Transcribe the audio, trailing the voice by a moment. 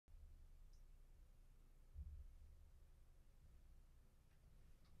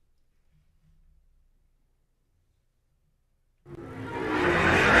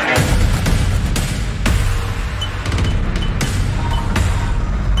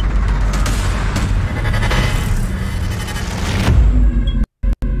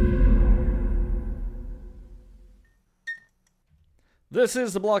This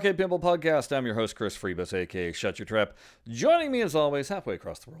is the BlahCade Pinball Podcast. I'm your host, Chris Freebus, aka Shut Your Trap. Joining me, as always, halfway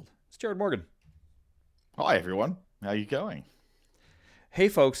across the world, it's Jared Morgan. Hi, everyone. How you going? Hey,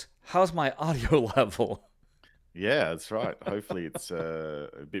 folks. How's my audio level? Yeah, that's right. Hopefully it's a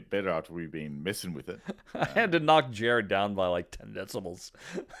bit better after we've been messing with it. I had to knock Jared down by like 10 decibels.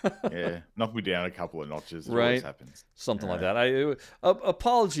 Yeah, knock me down a couple of notches. It Right. always happens. Something like that.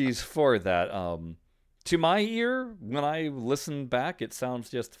 Apologies for that. To my ear, when I listen back, it sounds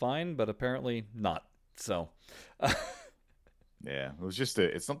just fine, but apparently not. So, Yeah, it was just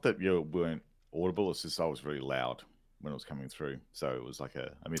it's not that you weren't audible, it's just I was really loud when it was coming through. So it was like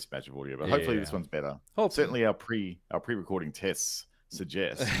a mismatch of audio. But hopefully this one's better. Certainly our pre-recording tests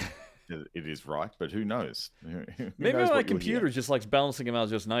suggest that it is right, but who knows? Maybe my computer just likes balancing them out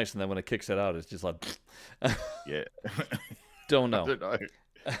just nice, and then when it kicks it out, it's just like... Yeah. Don't know. I don't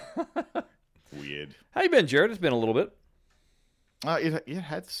know. Weird. How you been, Jared? It's been a little bit. It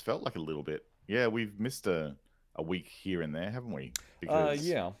has felt like a little bit. Yeah, we've missed a week here and there, haven't we? Because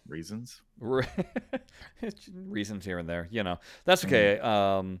yeah. Reasons. Reasons here and there. You know, that's okay.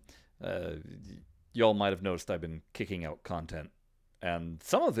 Y'all might have noticed I've been kicking out content, and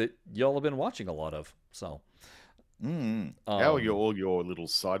some of it y'all have been watching a lot of. So, how are all your little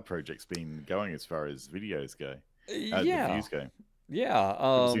side projects been going as far as videos go? Yeah, the views go. Yeah.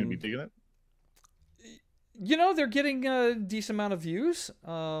 People seem to be digging it. You know, they're getting a decent amount of views.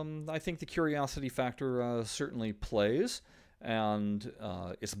 I think the curiosity factor certainly plays, and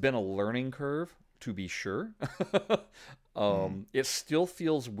it's been a learning curve, to be sure. It still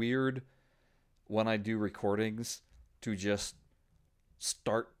feels weird when I do recordings to just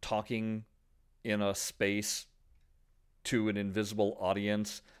start talking in a space to an invisible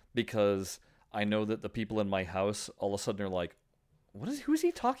audience, because I know that the people in my house all of a sudden are like, who's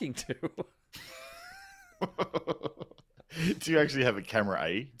he talking to? Do you actually have a camera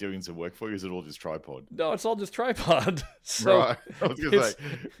A doing some work for you? Or is it all just tripod? No, it's all just tripod. So right. I was going to say.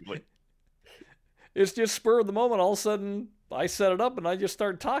 It's just spur of the moment. All of a sudden, I set it up and I just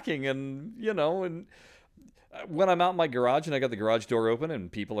start talking. And, you know, and when I'm out in my garage and I got the garage door open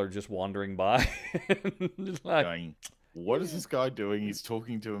and people are just wandering by. Like, going, what is this guy doing? He's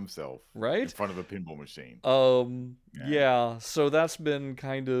talking to himself. Right? In front of a pinball machine. Yeah. So that's been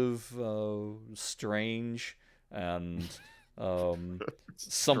kind of strange and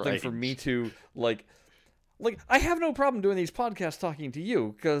something for me to like I have no problem doing these podcasts talking to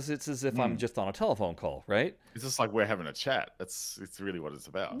you, because it's as if I'm just on a telephone call, right? It's just like we're having a chat. It's really what it's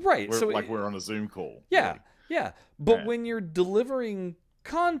about. Right. We're on a Zoom call. Yeah. Really. Yeah. But when you're delivering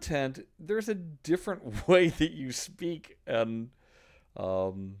content, there's a different way that you speak, and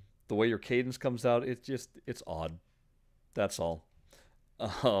the way your cadence comes out, it's odd. That's all.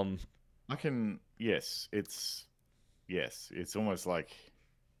 It's almost like,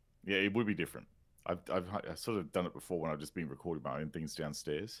 it would be different. I've sort of done it before when I've just been recording my own things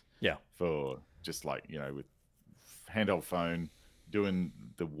downstairs. Yeah. For just like, with handheld phone, doing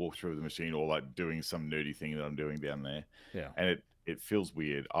the walkthrough of the machine, or like doing some nerdy thing that I'm doing down there. Yeah. And it feels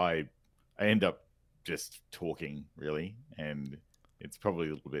weird. I end up just talking, really, and it's probably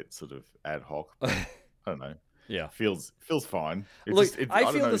a little bit sort of ad hoc, but I don't know. Yeah. Feels fine. I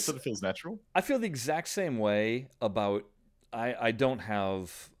don't know, it sort of feels natural. I feel the exact same way about I don't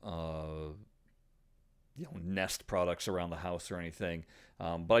have Nest products around the house or anything,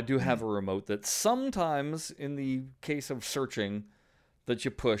 but I do have a remote that sometimes, in the case of searching, that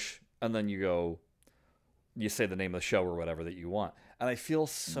you push and then you say the name of the show or whatever that you want, and I feel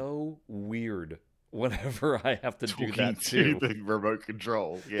so weird whenever I have to do that too. To the remote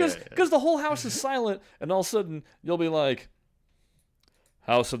control, because the whole house is silent, and all of a sudden you'll be like,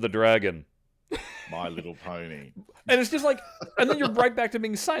 House of the Dragon, My Little Pony, and it's just like, and then you're right back to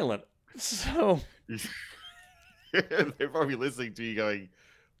being silent. So they're probably listening to you going,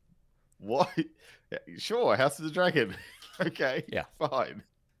 what? Yeah, sure, House of the Dragon. Okay, yeah, fine.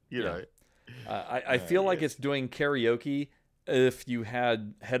 You know, I feel like it's doing karaoke if you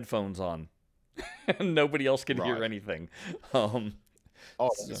had headphones on and nobody else can hear anything. Silent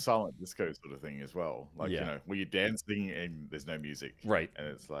disco sort of thing as well. Like, where you're dancing and there's no music. Right. And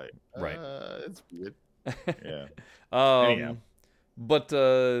it's like, it's weird. Yeah. Anyhow. But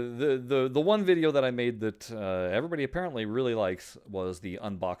the one video that I made that everybody apparently really likes was the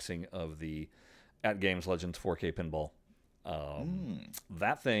unboxing of the AtGames Legends 4K Pinball.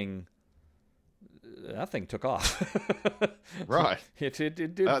 That thing took off. Right. It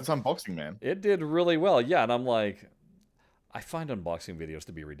did. It's unboxing, man. It did really well. Yeah, and I'm like, I find unboxing videos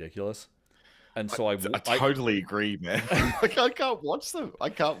to be ridiculous. And so I totally agree, man. Like, I can't watch them. I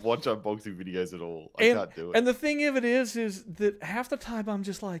can't watch unboxing videos at all. I can't do it. And the thing of it is that half the time I'm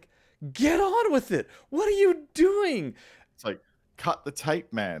just like, get on with it. What are you doing? It's like, cut the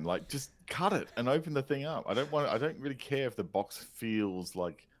tape, man. Like, just cut it and open the thing up. I don't really care if the box feels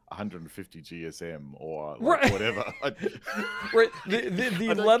like 150 GSM or like whatever. Right.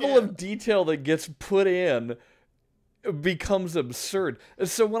 The level of detail that gets put in becomes absurd.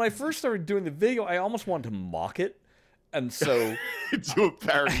 So when I first started doing the video, I almost wanted to mock it. And so do a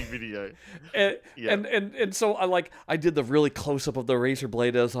parody video. And so I did the really close up of the razor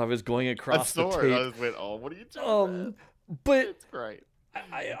blade as I was going across the tape. I just went, oh, what are you doing? But it's great.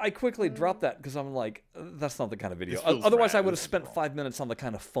 I quickly dropped that because I'm like, that's not the kind of video. Otherwise, I would have spent 5 minutes on the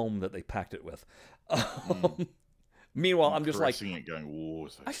kind of foam that they packed it with. Meanwhile, I'm just like, it going, whoa,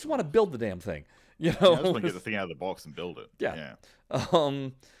 I just want to build the damn thing. You know, I just want to get the thing out of the box and build it. Yeah.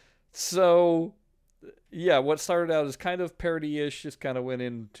 So, yeah, what started out as kind of parody-ish just kind of went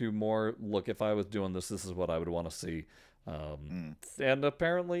into more, look, if I was doing this, this is what I would want to see. And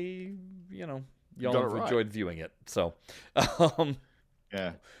apparently, you know, y'all have enjoyed viewing it. So,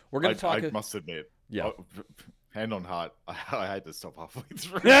 yeah. We're going to talk... I must admit. Yeah. Hand on heart, I had to stop halfway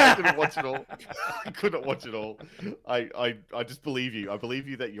through. I couldn't watch it all. I couldn't watch it all. I just believe you. I believe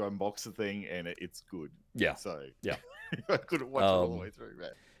you that you unbox the thing and it's good. Yeah. So yeah, I couldn't watch it all the way through,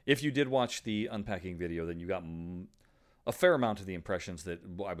 man. If you did watch the unpacking video, then you got a fair amount of the impressions that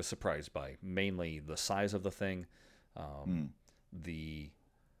I was surprised by. Mainly the size of the thing, the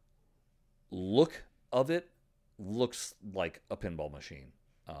look of it looks like a pinball machine.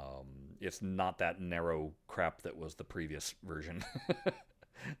 It's not that narrow crap that was the previous version.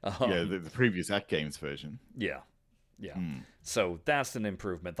 Yeah, the previous AtGames version. Yeah. So that's an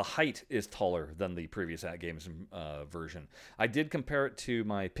improvement. The height is taller than the previous AtGames version. I did compare it to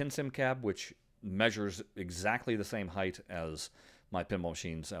my PinSim cab, which measures exactly the same height as my pinball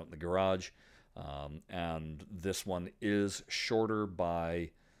machines out in the garage. And this one is shorter by,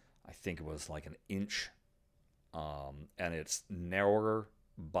 I think it was like an inch. And it's narrower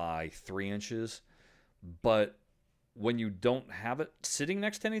by 3 inches, but when you don't have it sitting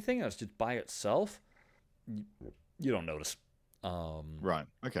next to anything, it's just by itself, you don't notice. Right.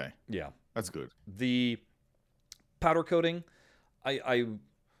 Okay. Yeah. That's good. The powder coating, I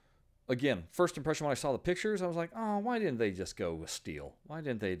again, first impression when I saw the pictures, I was like, oh, why didn't they just go with steel? Why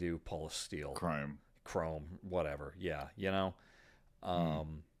didn't they do polished steel? Chrome, whatever. Yeah, you know.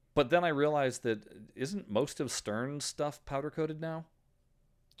 But then I realized that isn't most of Stern's stuff powder coated now?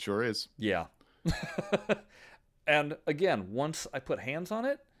 Sure is. Yeah. And again, once I put hands on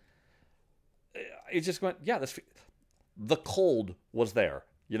it, it just went, yeah, the cold was there.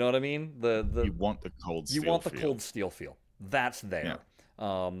 You know what I mean? You want the cold steel feel. You want the cold steel feel. That's there.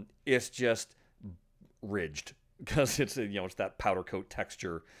 Yeah. It's just ridged because it's it's that powder coat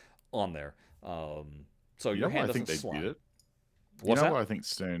texture on there. So your hand doesn't slide. Did it? You know why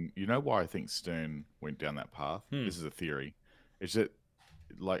I think Stern went down that path? This is a theory. It's that,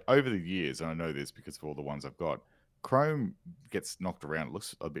 like, over the years, and I know this because of all the ones I've got, chrome gets knocked around. It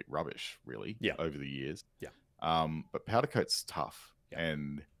looks a bit rubbish, really, over the years. Yeah. But powder coat's tough. Yeah.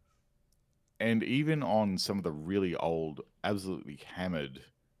 And even on some of the really old, absolutely hammered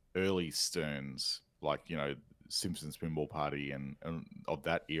early Sterns, like, Simpsons Pinball Party and of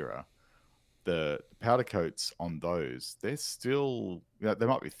that era, the powder coats on those, they're still, they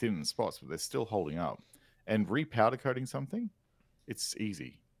might be thin in spots, but they're still holding up. And re-powder coating something, it's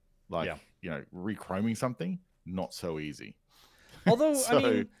easy. Like, re-chroming something, not so easy. Although, I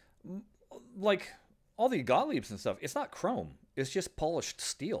mean, like, all the Gottliebs and stuff, it's not chrome. It's just polished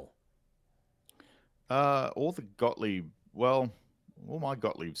steel. All the Gottlieb, all my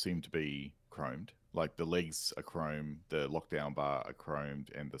Gottliebs seem to be chromed. Like, the legs are chromed, the lockdown bar are chromed,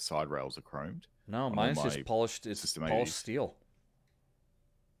 and the side rails are chromed. No, mine's just polished. It's polished steel.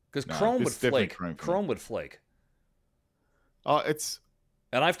 Because chrome would flake. Chrome would flake. Oh, it's.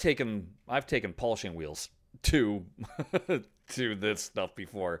 And I've taken polishing wheels to this stuff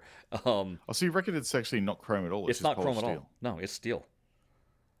before. So you reckon it's actually not chrome at all? It's not chrome at all. No, it's steel.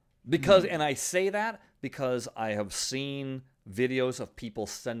 Because, and I say that because I have seen videos of people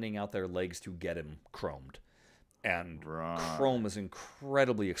sending out their legs to get him chromed. And chrome is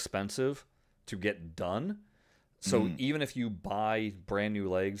incredibly expensive to get done. So even if you buy brand new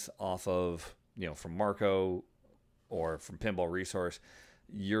legs off of, from Marco or from Pinball Resource,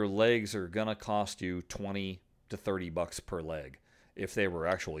 your legs are going to cost you $20 to $30 per leg. If they were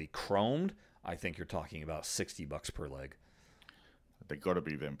actually chromed, I think you're talking about $60 per leg. They got to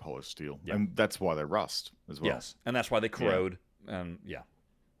be then polished steel. Yep. And that's why they rust as well. Yes, and that's why they corrode. Yeah.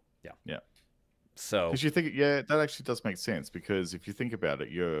 So because you think, yeah, that actually does make sense, because if you think about it,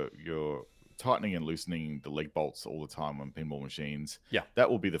 you're tightening and loosening the leg bolts all the time on pinball machines. Yeah. That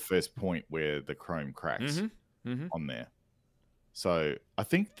will be the first point where the chrome cracks on there. So I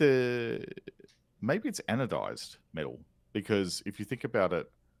think maybe it's anodized metal, because if you think about it,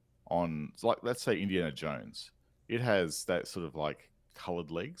 on, like, let's say Indiana Jones, it has that sort of like colored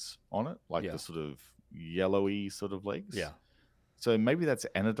legs on it, like the sort of yellowy sort of legs. Yeah. So maybe that's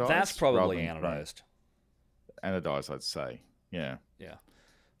anodized. That's probably anodized. Anodized, I'd say. Yeah. Yeah.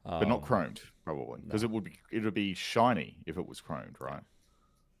 But not chromed, probably, because it would be shiny if it was chromed, right?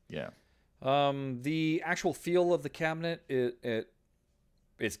 Yeah. The actual feel of the cabinet,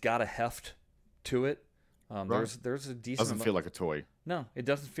 it's got a heft to it. Right. There's a decent. Doesn't feel like a toy. No, it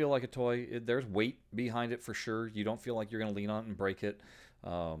doesn't feel like a toy. There's weight behind it for sure. You don't feel like you're going to lean on it and break it.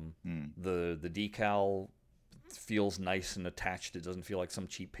 The decal feels nice and attached. It doesn't feel like some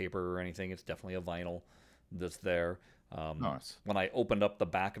cheap paper or anything. It's definitely a vinyl that's there. Nice. When I opened up the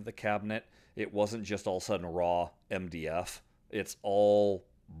back of the cabinet, it wasn't just all of a sudden raw MDF. It's all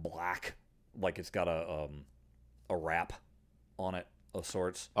black, like it's got a wrap on it of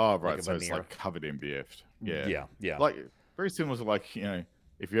sorts. Oh, right. Like so it's like covered MDF. Yeah. Yeah. Like very similar to, like, you know,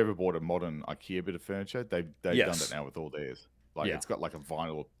 if you ever bought a modern IKEA bit of furniture, they've done that now with all theirs. Like it's got like a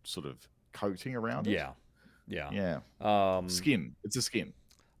vinyl sort of coating around it. Yeah. Skin. It's a skin.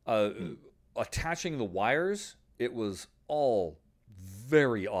 Attaching the wires, it was all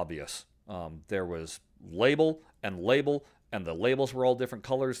very obvious. There was label, and the labels were all different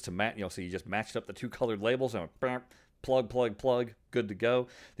colors to match. You know, so you just matched up the two colored labels and plug, good to go.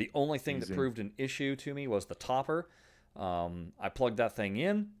 The only thing that proved an issue to me was the topper. I plugged that thing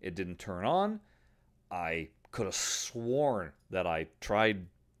in. It didn't turn on. I could have sworn that I tried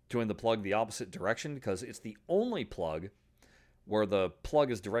doing the plug the opposite direction, because it's the only plug where the plug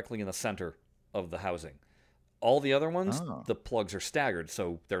is directly in the center of the housing. All the other ones, the plugs are staggered,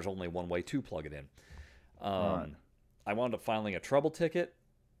 so there's only one way to plug it in. I wound up filing a trouble ticket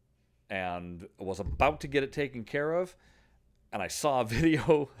and was about to get it taken care of, and I saw a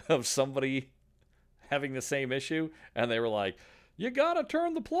video of somebody having the same issue, and they were like, "You gotta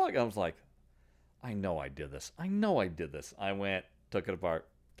turn the plug." I was like, I know I did this. I went, took it apart,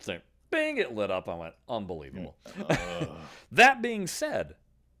 bing, it lit up. I went, unbelievable. That being said,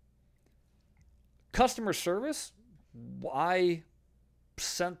 customer service, I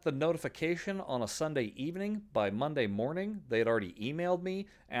sent the notification on a Sunday evening. By Monday morning, they had already emailed me,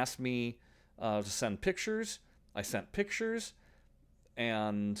 asked me to send pictures. I sent pictures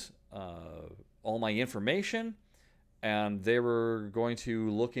and all my information, and they were going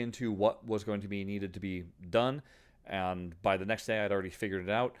to look into what was going to be needed to be done. And by the next day, I'd already figured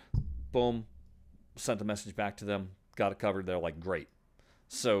it out. Boom, sent a message back to them, got it covered. They're like, great.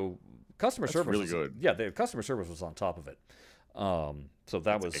 So customer service really good. Yeah, the customer service was on top of it. So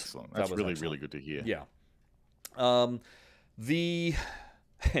that was excellent. That's really excellent. Really good to hear. Yeah. The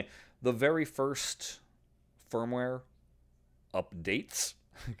very first firmware updates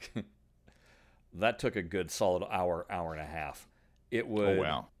that took a good solid hour and a half. It would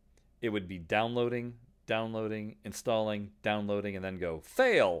it would be downloading, installing, downloading, and then go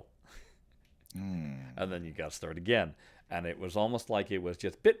fail. And then you got to start again. And it was almost like it was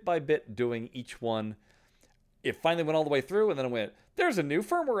just bit by bit doing each one. It finally went all the way through, and then it went, there's a new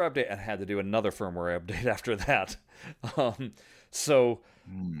firmware update. And had to do another firmware update after that.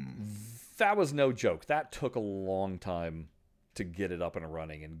 That was no joke. That took a long time to get it up and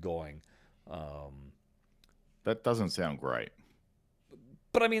running and going. That doesn't sound great.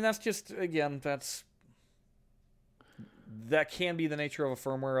 But I mean, that's just, again, that can be the nature of a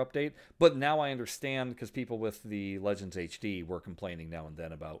firmware update. But now I understand, because people with the Legends HD were complaining now and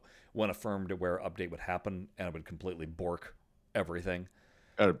then about when a firmware update would happen and it would completely bork everything.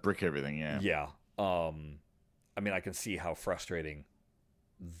 Brick everything, yeah. Yeah. I mean, I can see how frustrating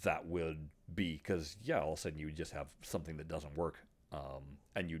that would be, because, all of a sudden you would just have something that doesn't work,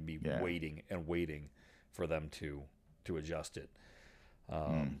 and you'd be waiting and waiting for them to adjust it.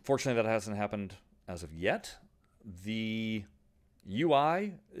 Fortunately, that hasn't happened as of yet. The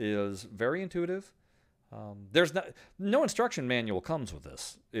UI is very intuitive. There's no instruction manual comes with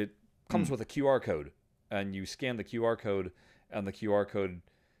this. It comes with a QR code, and you scan the QR code, and the QR code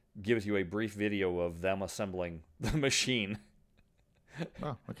gives you a brief video of them assembling the machine.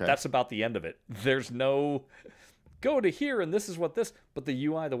 Oh, okay. That's about the end of it. There's no go to here and this is what this, but the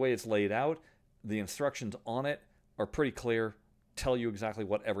UI, the way it's laid out, the instructions on it are pretty clear, tell you exactly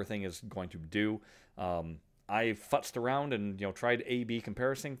what everything is going to do. I futzed around and tried A/B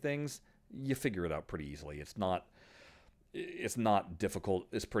comparing things. You figure it out pretty easily. It's not it's not difficult.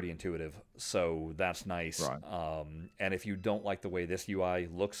 It's pretty intuitive, so that's nice. Right. And if you don't like the way this UI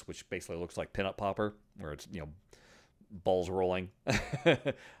looks, which basically looks like Pinup Popper, where it's balls rolling,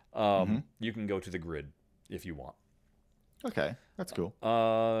 you can go to the grid if you want. Okay, that's cool.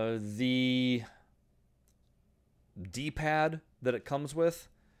 The D-pad that it comes with,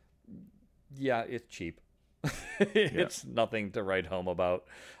 yeah, it's cheap. It's nothing to write home about.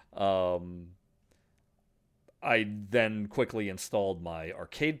 I then quickly installed my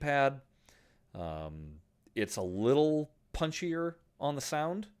arcade pad. It's a little punchier on the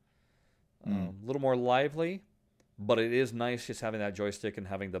sound, a little more lively, but it is nice just having that joystick and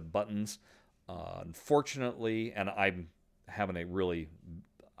having the buttons. Unfortunately, and I haven't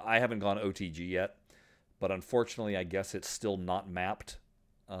gone OTG yet, but unfortunately, I guess it's still not mapped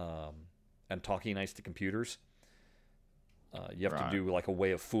and talking nice to computers. You have to do like a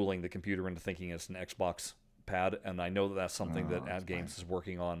way of fooling the computer into thinking it's an Xbox pad, and I know that that's something that AtGames is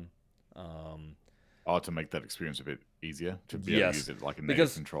working on. To make that experience a bit easier to be able to use it like a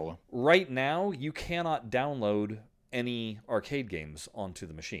native controller. Right now, you cannot download any arcade games onto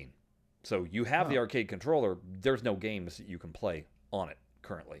the machine. So you have the arcade controller. There's no games that you can play on it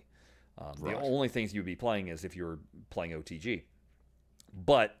currently. The only things you'd be playing is if you're playing OTG.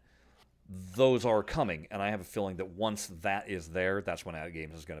 But those are coming, and I have a feeling that once that is there, that's when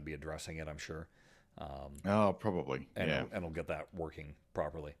AtGames is going to be addressing it, I'm sure. Probably. And it'll get that working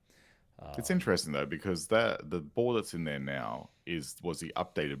properly. It's interesting though, because the board that's in there now was the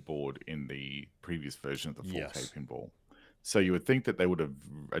updated board in the previous version of the 4K Pinball. So you would think that they would have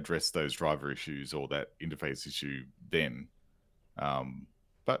addressed those driver issues or that interface issue then,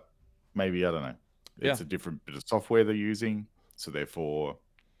 but maybe, I don't know. It's a different bit of software they're using, so therefore,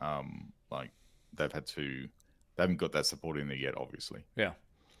 like they haven't got that support in there yet, obviously. Yeah.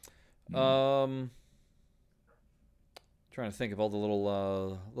 Trying to think of all the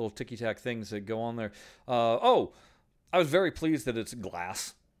little ticky-tack things that go on there. I was very pleased that it's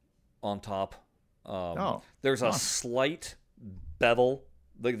glass on top. There's a slight bevel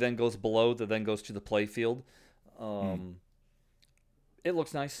that then goes below, that then goes to the play field. It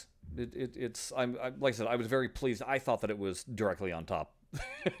looks nice. It's like I said, I was very pleased. I thought that it was directly on top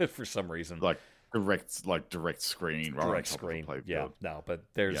for some reason. Like direct screen, right? Direct screen. Yeah, no, but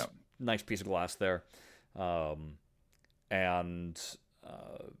there's a nice piece of glass there. And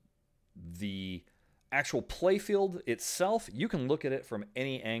the actual playfield itself, you can look at it from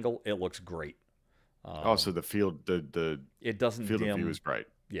any angle. It looks great. So the field, it doesn't field dim. of view is great.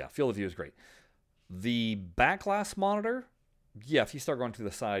 Yeah, field of view is great. The back glass monitor, if you start going to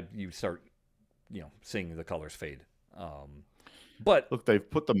the side, you start, seeing the colors fade. But look, they've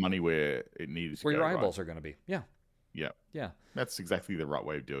put the money where it needs to where go, your eyeballs are going to be. Yeah. Yeah. Yeah. That's exactly the right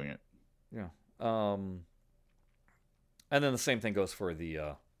way of doing it. Yeah. And then the same thing goes for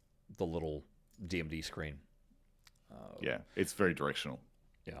the little DMD screen. It's very directional.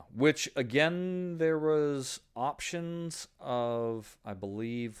 Yeah, which again, there was options of, I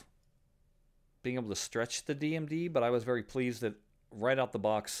believe, being able to stretch the DMD, but I was very pleased that right out the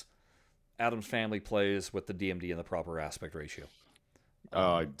box, Adam's Family plays with the DMD in the proper aspect ratio.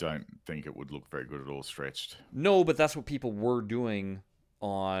 I don't think it would look very good at all stretched. No, but that's what people were doing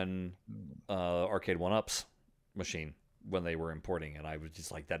on Arcade 1-Up's machine when they were importing, and I was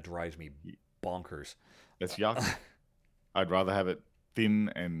just like, that drives me bonkers. That's yuck. I'd rather have it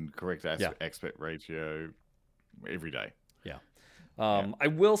thin and correct aspect ratio every day. Yeah. I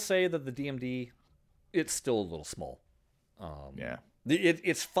will say that the DMD, it's still a little small.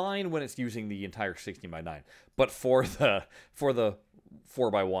 It's fine when it's using the entire 16:9, but for the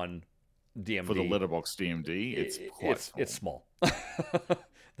 4x1 DMD, for the letterbox DMD, it's quite small. It's small.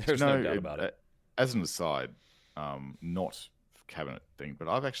 There's no doubt about it. As an aside, not cabinet thing, but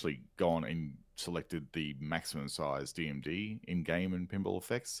I've actually gone and selected the maximum size DMD in game and pinball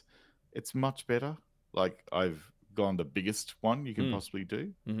effects. It's much better. Like, I've gone the biggest one you can possibly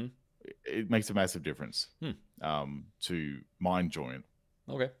do. It makes a massive difference to my enjoyment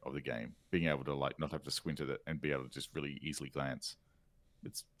of the game. Being able to not have to squint at it and be able to just really easily glance.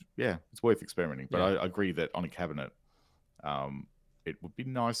 It's worth experimenting. But I agree that on a cabinet, it would be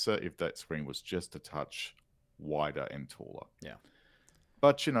nicer if that screen was just a touch wider and taller. Yeah.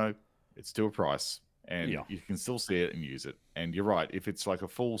 But, it's still a price, and you can still see it and use it. And you're right, if it's like a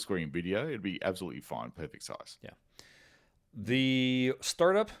full screen video, it'd be absolutely fine, perfect size. Yeah. The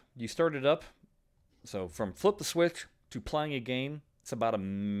startup, you start it up. So from flip the switch to playing a game, it's about a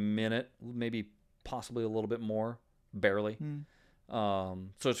minute, maybe possibly a little bit more, barely. So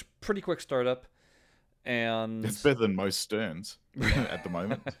it's pretty quick startup. And it's better than most Sterns at the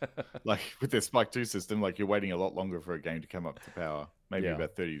moment. Like with their Spike 2 system, like you're waiting a lot longer for a game to come up to power, maybe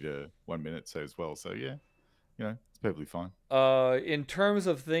about 30 to 1 minute so as well. So yeah, it's perfectly fine. In terms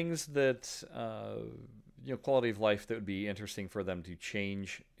of things that quality of life that would be interesting for them to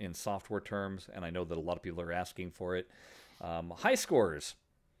change in software terms, and I know that a lot of people are asking for it. High scores,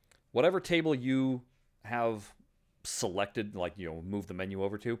 whatever table you have selected, like move the menu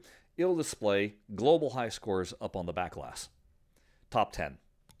over to, it'll display global high scores up on the back glass. Top 10.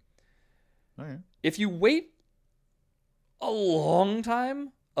 Oh, yeah. If you wait a long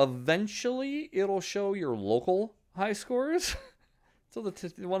time, eventually it'll show your local high scores. So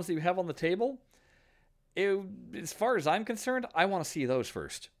the ones that you have on the table. As far as I'm concerned, I want to see those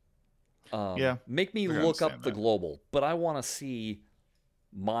first. Make me look up the global, but I want to see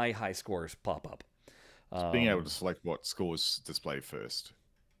my high scores pop up. Being able to select what scores display first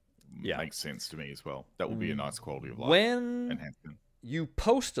makes sense to me as well. That will be a nice quality of life enhancement. You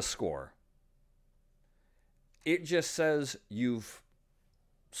post a score, it just says you've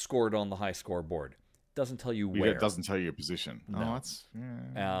scored on the high score board. It doesn't tell you where. It doesn't tell you your position. No. Oh, that's...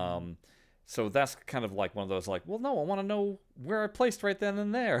 Yeah. So that's kind of like one of those like, well, no, I want to know where I placed right then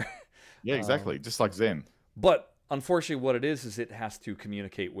and there. Yeah, exactly. Just like Zen. But unfortunately, what it is it has to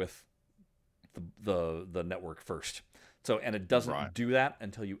communicate with the network first. So, and it doesn't do that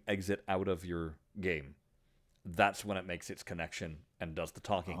until you exit out of your game. That's when it makes its connection and does the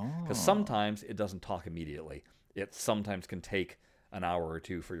talking. Because sometimes it doesn't talk immediately. It sometimes can take an hour or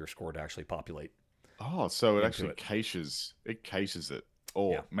two for your score to actually populate. Oh, so it actually caches it.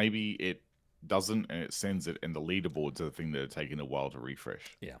 Or maybe it doesn't and it sends it, and the leaderboards are the thing that are taking a while to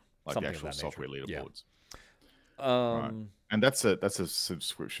refresh. Yeah. Like the actual software leaderboards. Yeah. Right. And that's a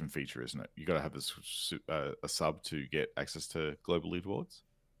subscription feature, isn't it? You got to have a sub to get access to global leaderboards.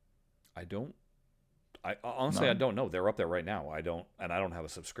 I honestly I don't know. They're up there right now. I don't have a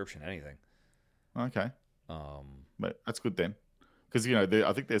subscription to anything. Okay. But that's good then, because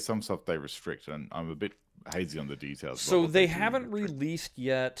I think there's some stuff they restrict, and I'm a bit hazy on the details. So they haven't released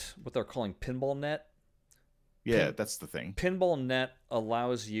yet what they're calling Pinball Net. Yeah, that's the thing. Pinball Net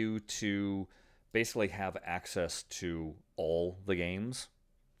allows you to basically have access to all the games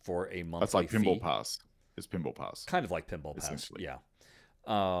for a monthly That's like fee. Pinball Pass. It's Pinball Pass. Kind of like Pinball Pass, yeah.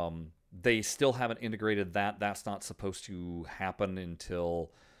 They still haven't integrated that. That's not supposed to happen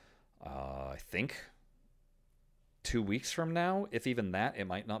until, I think, 2 weeks from now. If even that, it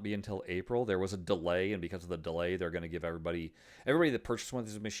might not be until April. There was a delay, and because of the delay, they're going to give everybody that purchased one of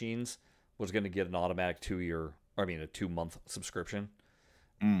these machines was going to get an automatic 2-month subscription.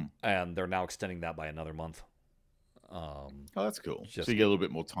 And they're now extending that by another month. That's cool. So you get a little bit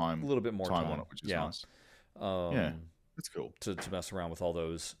more time. A little bit more time on it, which is nice. That's cool. To mess around with all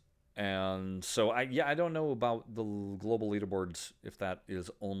those. And so I don't know about the global leaderboards, if that is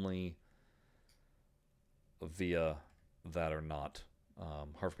only via that or not.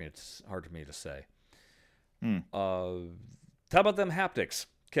 Hard for me to say. How about them haptics?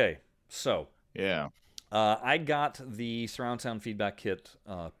 Okay, so yeah. I got the surround sound feedback kit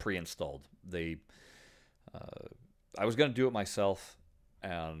pre-installed. I was going to do it myself,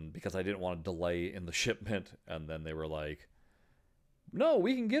 and because I didn't want to delay in the shipment, and then they were like, "No,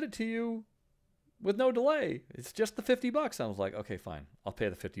 we can get it to you with no delay. It's just the $50." I was like, "Okay, fine. I'll pay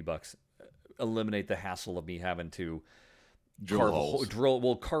the $50. Eliminate the hassle of me having to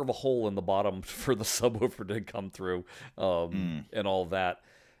carve a hole in the bottom for the subwoofer to come through, and all that."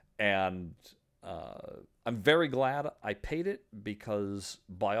 And I'm very glad I paid it, because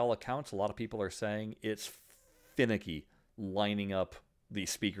by all accounts, a lot of people are saying it's finicky lining up the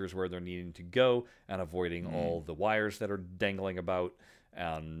speakers where they're needing to go and avoiding all the wires that are dangling about.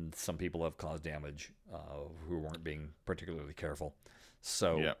 And some people have caused damage who weren't being particularly careful.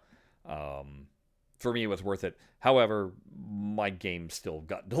 So for me, it was worth it. However, my game still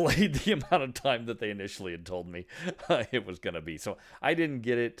got delayed the amount of time that they initially had told me it was going to be. So I didn't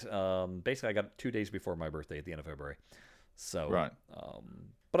get it. Basically, I got it 2 days before my birthday at the end of February. So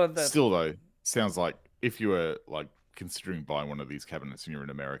but still, though, sounds like if you were like considering buying one of these cabinets and you're in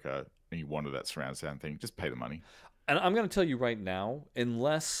America and you wanted that surround sound thing, just pay the money. And I'm going to tell you right now,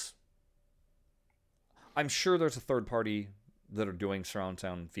 unless I'm sure there's a third party that are doing surround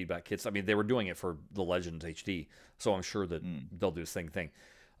sound feedback kits. I mean, they were doing it for the Legends HD, so I'm sure that they'll do the same thing.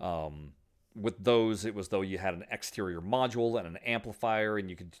 With those, it was though you had an exterior module and an amplifier, and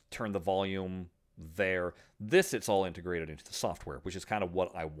you could turn the volume there. This, it's all integrated into the software, which is kind of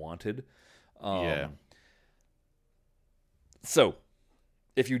what I wanted. So,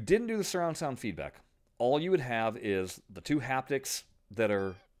 if you didn't do the surround sound feedback, all you would have is the two haptics that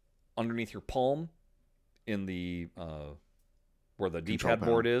are underneath your palm in the where the Control D-pad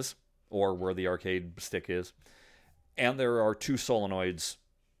board is, or where the arcade stick is, and there are 2 solenoids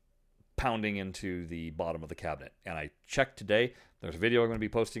pounding into the bottom of the cabinet. And I checked today. There's a video I'm going to be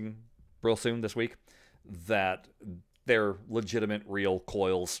posting real soon this week that they're legitimate, real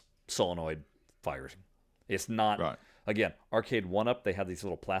coils, solenoid fires. It's not, right. Again, Arcade 1-Up, they had these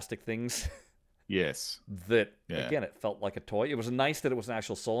little plastic things. Yes. That, again, it felt like a toy. It was nice that it was an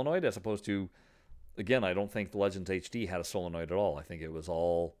actual solenoid as opposed to, again, I don't think the Legends HD had a solenoid at all. I think it was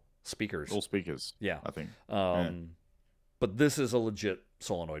all speakers. All speakers. Yeah. I think. But this is a legit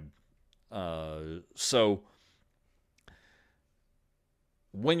solenoid. So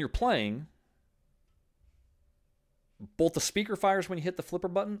when you're playing, both the speaker fires when you hit the flipper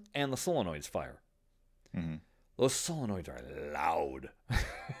button and the solenoids fire. Mm-hmm. Those solenoids are loud.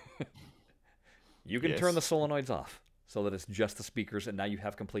 You can turn the solenoids off so that it's just the speakers, and now you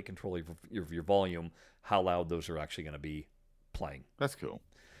have complete control of your volume, how loud those are actually going to be playing. That's cool.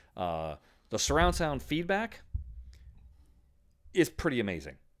 The surround sound feedback is pretty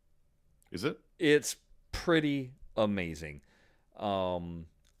amazing. Is it? It's pretty amazing. I'm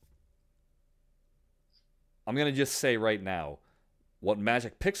going to just say right now, what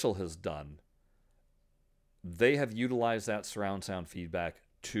Magic Pixel has done, they have utilized that surround sound feedback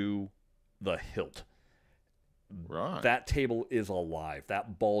to the hilt. Right. That table is alive.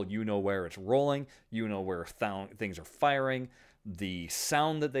 That ball, you know where it's rolling. You know where things are firing. The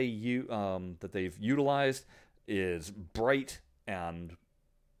sound that they've utilized is bright and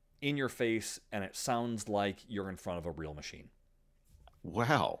in your face, and it sounds like you're in front of a real machine.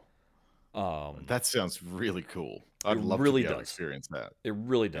 Wow. That sounds really cool. I'd love really to be able to experience that. It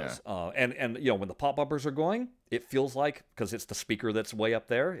really does. Yeah. And when the pop bumpers are going, it feels like, because it's the speaker that's way up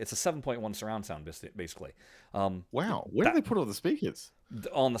there, it's a 7.1 surround sound basically. Wow. Where do they put all the speakers?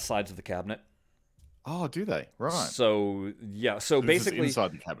 On the sides of the cabinet. Oh, do they? Right. So yeah. So basically,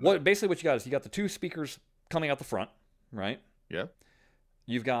 inside the cabinet. What you got is you got the 2 speakers coming out the front, right? Yeah.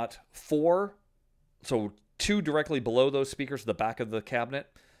 You've got 4, so 2 directly below those speakers, the back of the cabinet,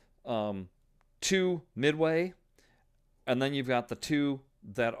 2 midway, and then you've got the 2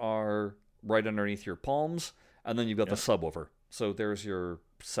 that are right underneath your palms, and then you've got the subwoofer. So there's your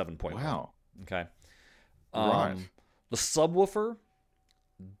 7.1. Wow. Okay. Right. The subwoofer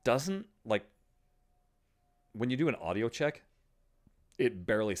doesn't, like, when you do an audio check, it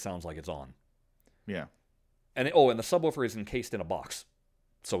barely sounds like it's on. Yeah. And and the subwoofer is encased in a box.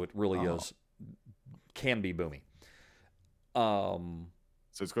 So it really can be boomy. So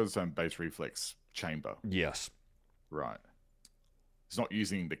it's got its own bass reflex chamber. Yes. Right. It's not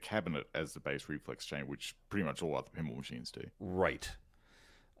using the cabinet as the bass reflex chamber, which pretty much all other pinball machines do. Right.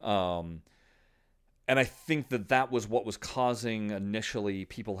 And I think that was what was causing initially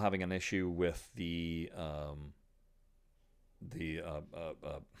people having an issue with the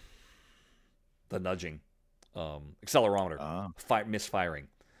nudging. Accelerometer misfiring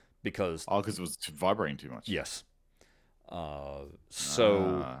because it was vibrating too much. Yes. I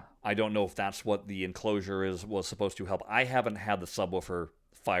don't know if that's what the enclosure was supposed to help. I haven't had the subwoofer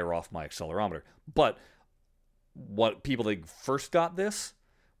fire off my accelerometer, but what people that first got this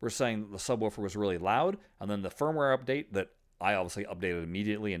were saying that the subwoofer was really loud, and then the firmware update that I obviously updated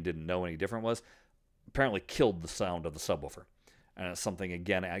immediately and didn't know any different was apparently killed the sound of the subwoofer. And it's something,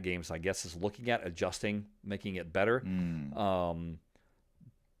 again, AtGames, I guess, is looking at, adjusting, making it better.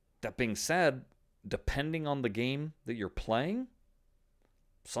 That being said, depending on the game that you're playing,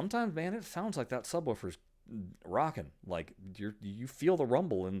 sometimes, man, it sounds like that subwoofer's rocking. Like, you feel the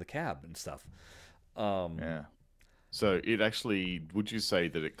rumble in the cab and stuff. Yeah. So it actually, would you say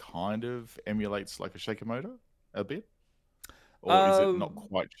that it kind of emulates like a shaker motor a bit? Or is it not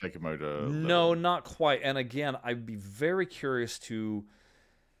quite shaker motor? No, level? not quite. And again, I'd be very curious to,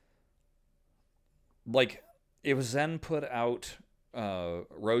 like, if Zen put out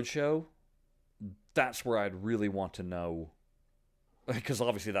Roadshow, that's where I'd really want to know, because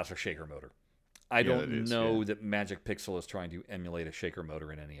obviously that's a shaker motor. I don't know that Magic Pixel is trying to emulate a shaker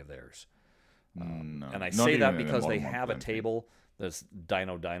motor in any of theirs. No, and I say that because they have a table that's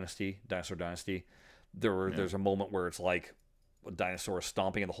Dinosaur Dynasty. There's a moment where it's like a dinosaur is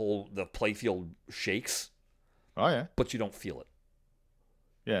stomping and the playfield shakes. Oh yeah, but you don't feel it.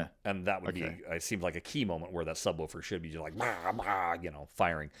 Yeah, and that would be. It seems like a key moment where that subwoofer should be just like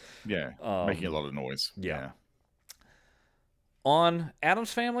firing. Yeah, making a lot of noise. Yeah. On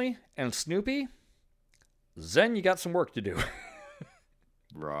Addams Family and Snoopy, Zen, you got some work to do.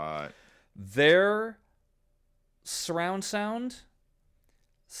 Right. Their surround sound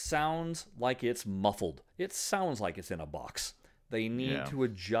sounds like it's muffled. It sounds like it's in a box. They need to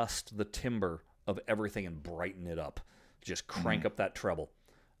adjust the timbre of everything and brighten it up. Just crank up that treble.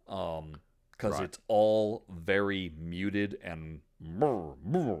 Because it's all very muted and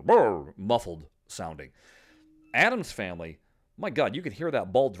muffled sounding. Addams Family, my God, you can hear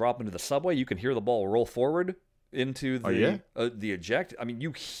that ball drop into the subway. You can hear the ball roll forward into the eject. I mean,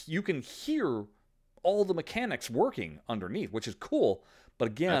 you can hear all the mechanics working underneath, which is cool. But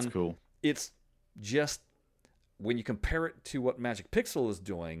again, that's cool. It's just, when you compare it to what Magic Pixel is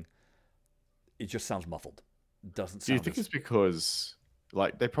doing, it just sounds muffled. It doesn't sound. Do you think it's because,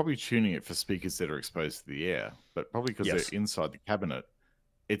 like, they're probably tuning it for speakers that are exposed to the air, but probably because they're inside the cabinet,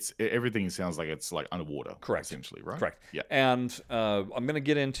 everything sounds like it's like underwater. Correct. Essentially, right? Correct. Yeah. And I'm going to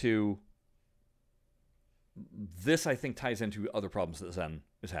get into this. I think ties into other problems that Zen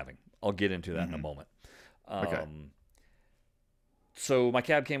is having. I'll get into that in a moment. Okay. So my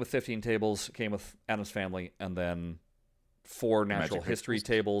cab came with 15 tables, came with Addams Family, and then 4 natural history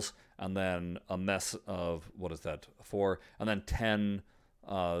tables, and then a mess of, 4, and then 10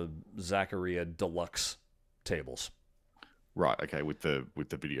 Zaccaria Deluxe tables. Right, okay, with the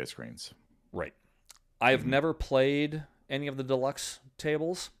video screens. Right. I've never played any of the Deluxe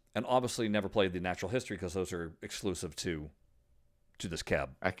tables, and obviously never played the natural history because those are exclusive to this cab.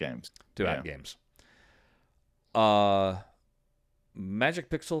 AtGames. To AtGames. Magic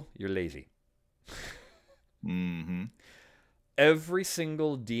Pixel, you're lazy. Every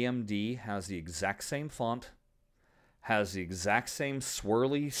single DMD has the exact same font, has the exact same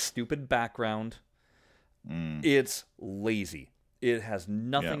swirly, stupid background. It's lazy. It has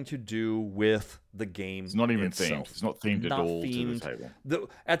nothing to do with the game. It's not even itself. themed. It's not themed at all to the table.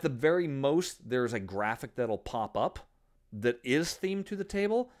 At the very most, there's a graphic that'll pop up that is themed to the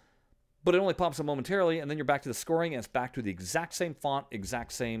table, but it only pops up momentarily, and then you're back to the scoring, and it's back to the exact same font,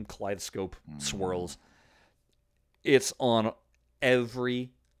 exact same kaleidoscope swirls. It's on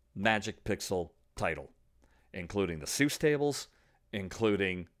every Magic Pixel title, including the Seuss tables,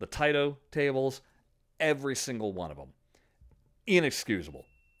 including the Taito tables, every single one of them. Inexcusable.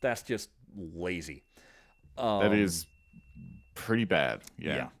 That's just lazy. That is pretty bad.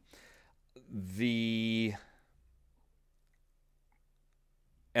 Yeah.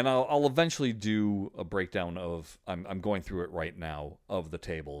 And I'll eventually do a breakdown of, I'm going through it right now, of the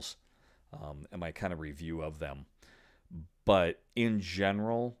tables, and my kind of review of them. But in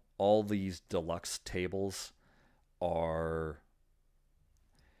general, all these deluxe tables are...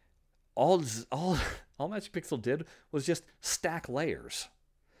 All Magic Pixel did was just stack layers.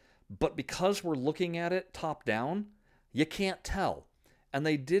 But because we're looking at it top down, you can't tell. And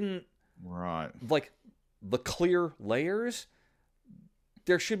they didn't... Right. Like, the clear layers...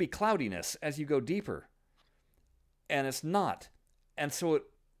 There should be cloudiness as you go deeper. And it's not. And so it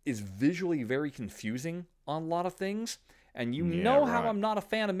is visually very confusing on a lot of things. And how I'm not a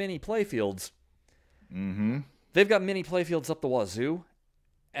fan of mini playfields. They've got mini playfields up the wazoo,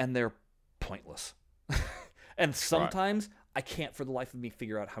 and they're pointless. And sometimes I can't for the life of me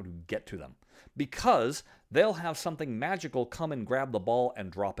figure out how to get to them. Because they'll have something magical come and grab the ball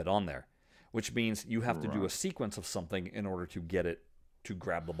and drop it on there. Which means you have to do a sequence of something in order to get it to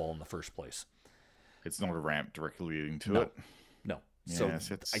grab the ball in the first place. It's not a ramp directly leading to it. No. Yes, so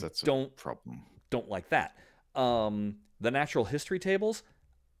that's I a problem. Don't like that. The natural history tables,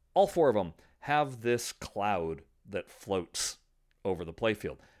 all 4 of them have this cloud that floats over the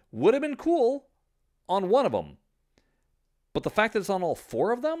playfield. Would have been cool on one of them. But the fact that it's on all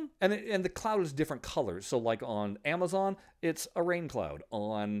 4 of them, and the cloud is different colors. So like on Amazon, it's a rain cloud.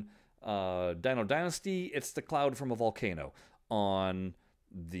 On Dino Dynasty, it's the cloud from a volcano. On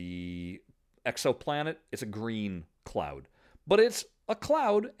the exoplanet, it's a green cloud. But it's a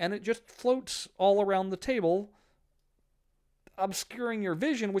cloud, and it just floats all around the table, obscuring your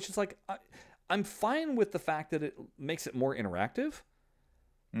vision, which is like... I'm fine with the fact that it makes it more interactive.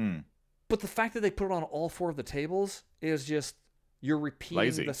 But the fact that they put it on all 4 of the tables is just... You're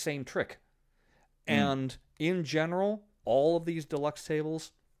repeating the same trick. And in general, all of these deluxe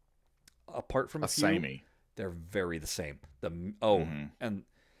tables, apart from a few... Samey. They're very the same. And the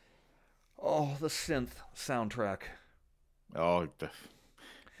synth soundtrack.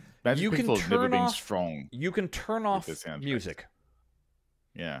 Magic Pixel has never been strong. You can turn off music.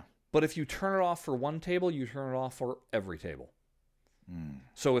 Yeah. But if you turn it off for one table, you turn it off for every table.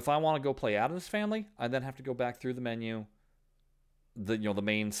 So if I want to go play Addams Family, I then have to go back through the menu, the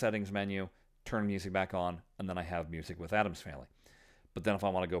main settings menu, turn music back on, and then I have music with Addams Family. But then if I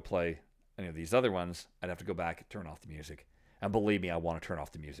want to go play any of these other ones, I'd have to go back and turn off the music. And believe me, I want to turn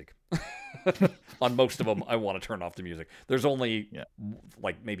off the music. On most of them, I want to turn off the music. There's only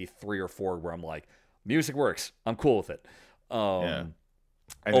like maybe 3 or 4 where I'm like, music works. I'm cool with it.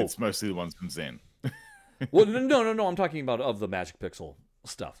 And it's mostly the ones from Zen. Well, no. I'm talking about of the Magic Pixel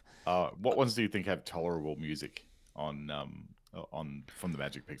stuff. What ones do you think have tolerable music on from the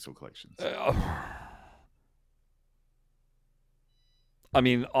Magic Pixel collections? I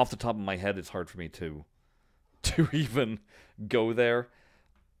mean, off the top of my head, it's hard for me to even go there.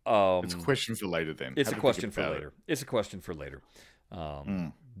 It's a question for later. Then it's a question for later. It's a question for later.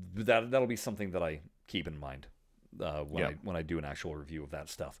 That'll be something that I keep in mind when I do an actual review of that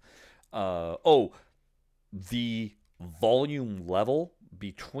stuff. The volume level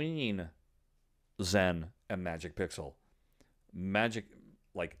between Zen and Magic Pixel.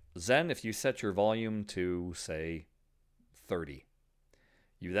 Like Zen, if you set your volume to say 30,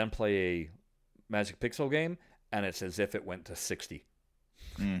 you then play a Magic Pixel game, and it's as if it went to 60.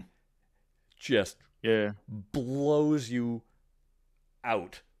 Just blows you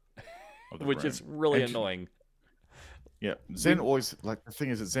out, which is really annoying. Yeah, Zen always, like, the thing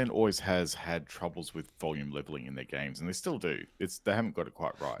is that Zen always has had troubles with volume leveling in their games, and they still do. They haven't got it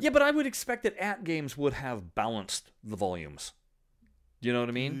quite right. Yeah, but I would expect that AtGames would have balanced the volumes. Do you know what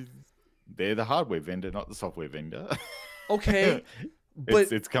I mean? They're the hardware vendor, not the software vendor. Okay,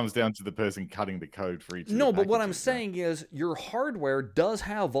 but it comes down to the person cutting the code for each. No, but what I'm saying is your hardware does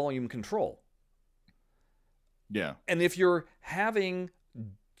have volume control. Yeah, and if you're having,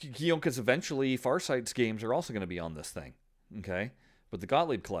 because eventually Farsight's games are also going to be on this thing, okay? But the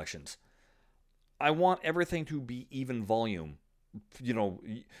Gottlieb collections, I want everything to be even volume.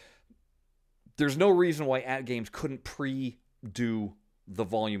 There's no reason why AtGames couldn't pre-do the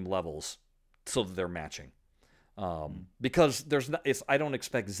volume levels so that they're matching. Because I don't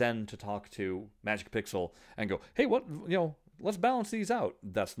expect Zen to talk to Magic Pixel and go, hey, let's balance these out.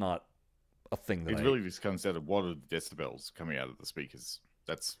 That's not a thing that really just comes down to what are the decibels coming out of the speakers.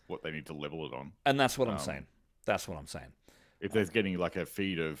 That's what they need to level it on. And that's what I'm saying. That's what I'm saying. If there's getting like a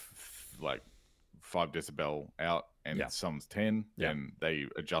feed of like 5 decibel out and some's 10, then they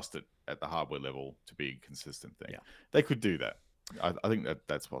adjust it at the hardware level to be a consistent thing. Yeah. They could do that. I think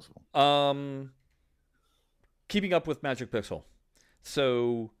that's possible. Keeping up with Magic Pixel.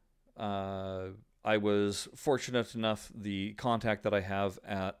 So I was fortunate enough, the contact that I have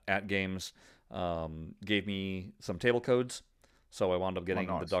at AtGames gave me some table codes. So I wound up getting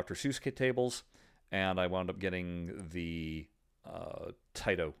the Dr. Seuss kit tables, and I wound up getting the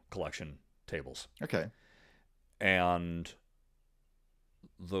Taito collection tables. Okay. And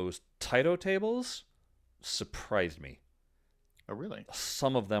those Taito tables surprised me. Oh, really?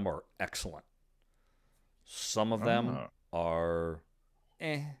 Some of them are excellent. Some of them are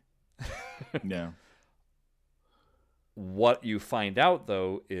Yeah. What you find out,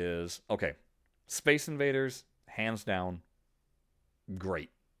 though, is, okay, Space Invaders, hands down, great.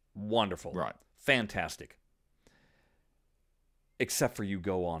 Wonderful. Right. Fantastic. Except for you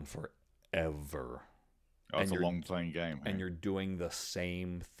go on forever. Oh, it's a long playing game. And you're doing the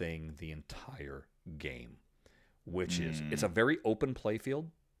same thing the entire game. Which is, it's a very open play field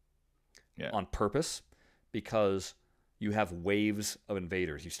on purpose, because you have waves of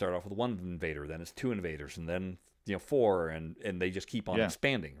invaders. You start off with 1 invader, then it's 2 invaders, and then 4, and they just keep on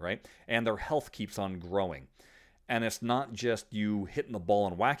expanding, right? And their health keeps on growing. And it's not just you hitting the ball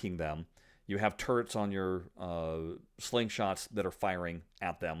and whacking them. You have turrets on your slingshots that are firing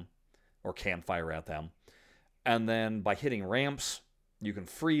at them, or can fire at them. And then by hitting ramps, you can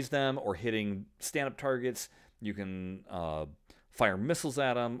freeze them, or hitting stand-up targets, you can fire missiles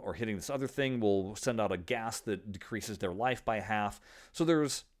at them, or hitting this other thing will send out a gas that decreases their life by half. So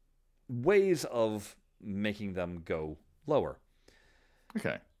there's ways of making them go lower.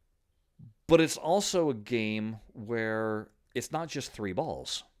 Okay. But it's also a game where it's not just 3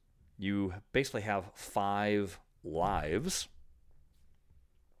 balls. You basically have 5 lives,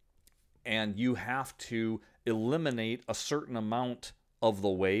 and you have to eliminate a certain amount of the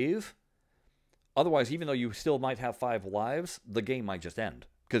wave. Otherwise, even though you still might have 5 lives, the game might just end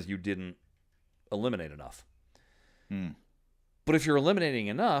because you didn't eliminate enough. But if you're eliminating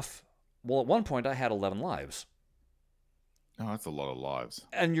enough, well, at one point I had 11 lives. Oh, that's a lot of lives.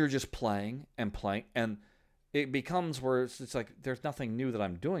 And you're just playing and playing, and it becomes where it's like there's nothing new that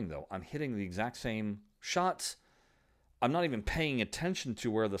I'm doing, though. I'm hitting the exact same shots. I'm not even paying attention to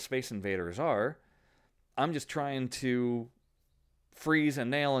where the Space Invaders are. I'm just trying to freeze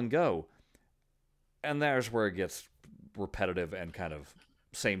and nail and go. And there's where it gets repetitive and kind of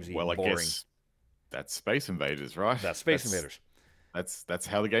samey, boring. I guess that's Space Invaders, right? That's Space Invaders. That's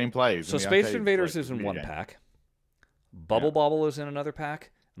how the game plays. So Space Invaders is in one pack. Bubble Bobble is in another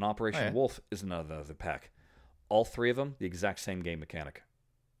pack. And Operation Wolf is in another pack. All 3 of them, the exact same game mechanic.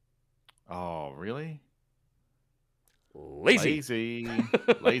 Oh, really? Lazy.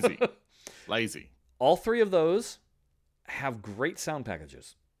 Lazy. All three of those have great sound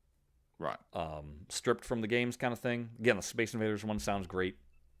packages. Right. Stripped from the games kind of thing. Again, the Space Invaders one sounds great.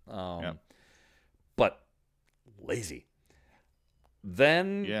 But lazy.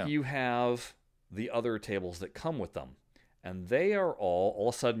 Then you have the other tables that come with them. And they are all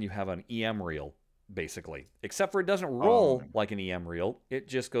of a sudden you have an EM reel, basically. Except for it doesn't roll like an EM reel. It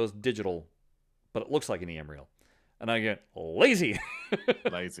just goes digital, but it looks like an EM reel. And I get lazy.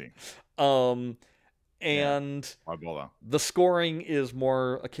 Lazy. And why bother? The scoring is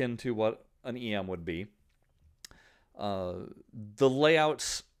more akin to what an EM would be. The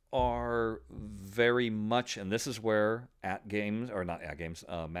layouts are very much, and this is where Magic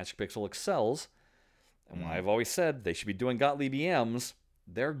Pixel excels. And I've always said they should be doing Gottlieb EMs.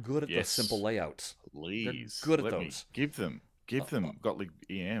 They're good at the simple layouts. Please. They're good at those. Give them Gottlieb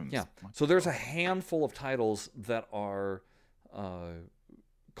EMs. Yeah. So there's a handful of titles that are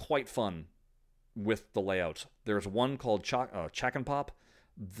quite fun with the layouts. There's one called Chack and Pop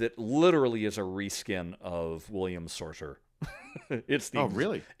that literally is a reskin of Williams Sorcerer.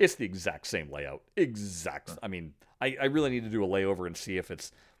 Really? It's the exact same layout. I mean, I really need to do a layover and see if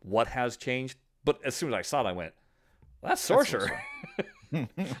it's what has changed. But as soon as I saw it, I went, that's Sorcerer.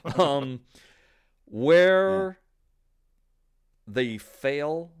 Where they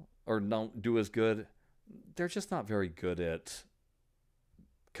fail or don't do as good, they're just not very good at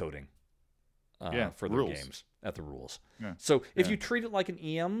coding for their games, at the rules. Yeah. So if you treat it like an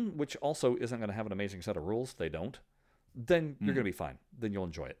EM, which also isn't going to have an amazing set of rules, they don't, then you're going to be fine. Then you'll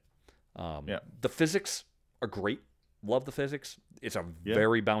enjoy it. The physics are great. Love the physics. It's a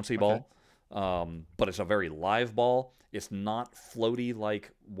very bouncy ball. But it's a very live ball. It's not floaty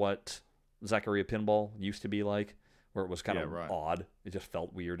like what Zaccaria Pinball used to be like, where it was kind of odd. It just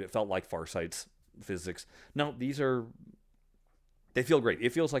felt weird. It felt like Farsight's physics. No, they feel great.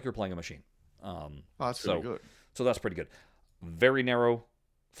 It feels like you're playing a machine. That's pretty good. So that's pretty good. Very narrow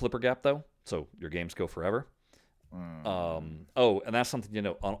flipper gap, though, so your games go forever. And that's something you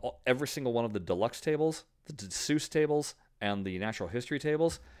know. On every single one of the deluxe tables, the Seuss tables, and the natural history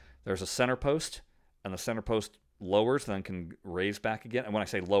tables, there's a center post, and the center post lowers, then can raise back again. And when I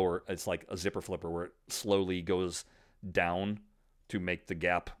say lower, it's like a zipper flipper where it slowly goes down to make the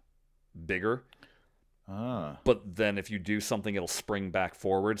gap bigger. But then if you do something, it'll spring back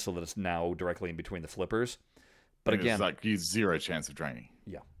forward so that it's now directly in between the flippers. But again, it's like you zero chance of draining.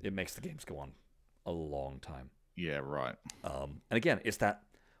 Yeah, it makes the games go on a long time. Yeah, right. And again, it's that,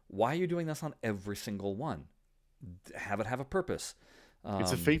 why are you doing this on every single one? Have it have a purpose.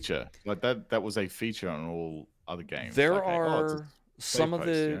 It's a feature. Like that was a feature on all other games. There are some of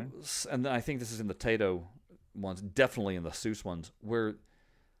the, and I think this is in the Tato ones, definitely in the Seuss ones, where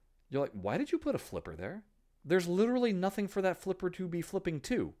you're like, why did you put a flipper there? There's literally nothing for that flipper to be flipping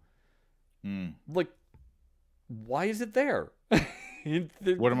to. Like, why is it there?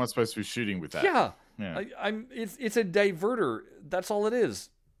 What am I supposed to be shooting with that? Yeah. It's a diverter. That's all it is.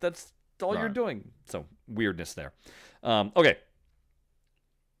 That's all you're doing. So weirdness there. Okay.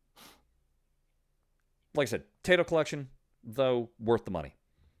 Like I said, Tato collection, though, worth the money.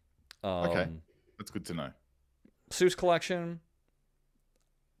 Okay, that's good to know. Seuss collection,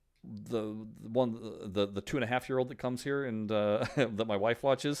 the 2.5-year-old that comes here and that my wife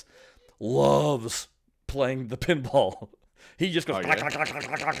watches, loves playing the pinball. He just goes,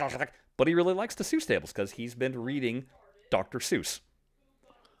 but he really likes the Seuss tables because he's been reading Dr. Seuss.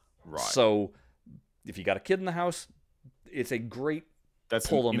 Right. So if you got a kid in the house, it's a great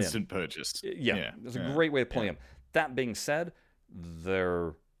pull them instant purchase. Yeah, it's a great way to play them. That being said,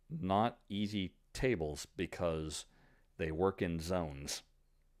 they're not easy tables because they work in zones.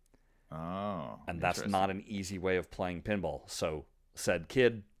 And that's not an easy way of playing pinball. So said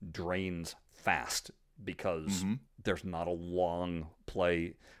kid drains fast because there's not a long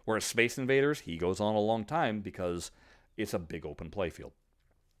play. Whereas Space Invaders, he goes on a long time because it's a big open play field.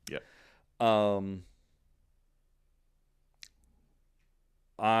 Yep.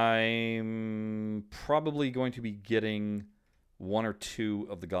 I'm probably going to be getting one or two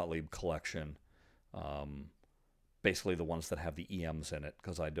of the Gottlieb collection. Basically the ones that have the EMs in it,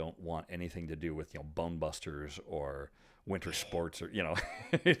 because I don't want anything to do with, Bone Busters or Winter Sports or,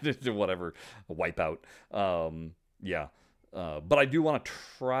 whatever, Wipeout. But I do want to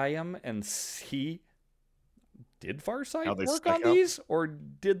try them and see, did Farsight work on these? Or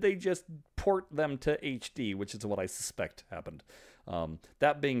did they just port them to HD, which is what I suspect happened.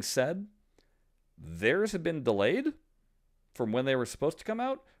 That being said, theirs have been delayed from when they were supposed to come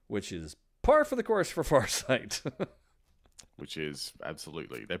out, which is par for the course for Farsight. which is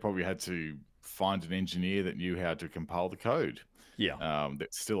absolutely. They probably had to find an engineer that knew how to compile the code. Yeah.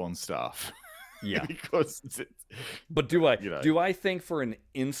 That's still on staff. Yeah. Because but do I think for an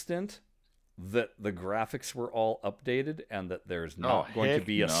instant that the graphics were all updated and that there's not going to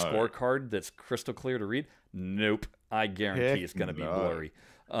be a scorecard that's crystal clear to read? Nope. I guarantee it's going to be blurry.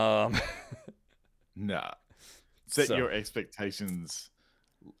 Nah. Set your expectations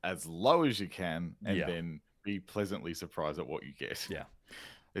as low as you can, and then be pleasantly surprised at what you get. Yeah.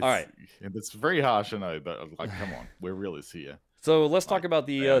 All right. And it's very harsh, I know, but like, come on, we're realists here. So let's talk about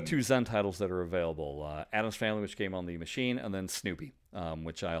the 2 Zen titles that are available. Addams Family, which came on the machine, and then Snoopy,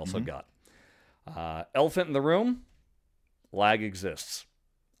 which I also got. Elephant in the Room, lag exists.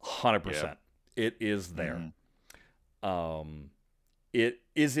 100%. Yep. It is there.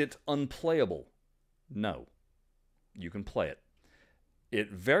 Is it unplayable? No. You can play it. It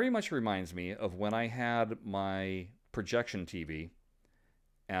very much reminds me of when I had my projection TV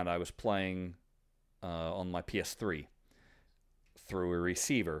and I was playing on my PS3 through a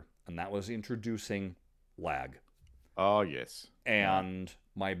receiver, and that was introducing lag. Oh, yes. And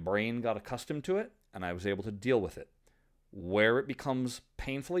my brain got accustomed to it, and I was able to deal with it. Where it becomes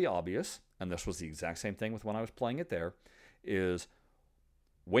painfully obvious, and this was the exact same thing with when I was playing it there, is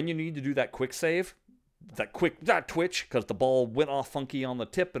when you need to do that quick save, that twitch, because the ball went off funky on the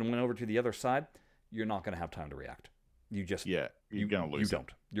tip and went over to the other side, you're not going to have time to react. You just... Yeah, you're going to lose it. You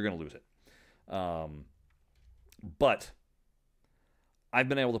don't. You're going to lose it. But I've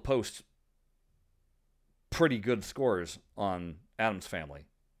been able to post pretty good scores on Addams Family.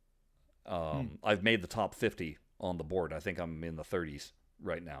 I've made the top 50 on the board. I think I'm in the 30s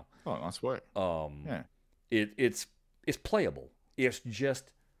right now. Oh, nice work. Yeah. It's playable. It's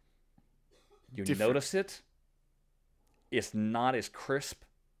just... You notice it. It's not as crisp.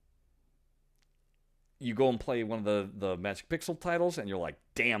 You go and play one of the Magic Pixel titles, and you're like,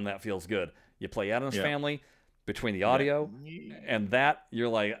 damn, that feels good. You play Addams Family, between the audio and that, you're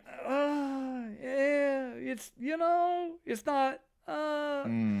like, it's, it's not,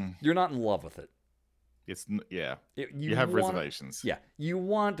 you're not in love with it. It's, you have reservations. Yeah. You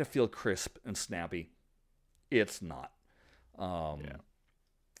want to feel crisp and snappy. It's not.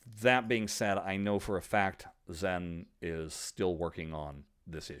 That being said, I know for a fact Zen is still working on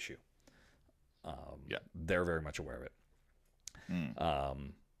this issue. They're very much aware of it.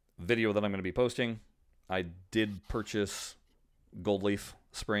 Video that I'm going to be posting, I did purchase Gold Leaf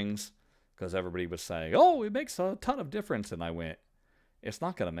Springs because everybody was saying, oh, it makes a ton of difference. And I went, it's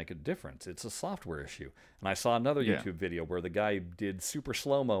not going to make a difference. It's a software issue. And I saw another YouTube video where the guy did super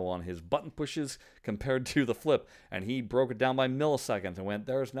slow-mo on his button pushes compared to the flip. And he broke it down by milliseconds and went,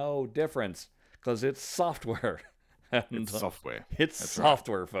 there's no difference because it's software. It's software. It's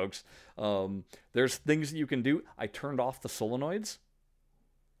software, folks. There's things that you can do. I turned off the solenoids.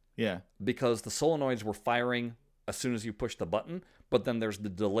 Yeah. Because the solenoids were firing as soon as you push the button. But then there's the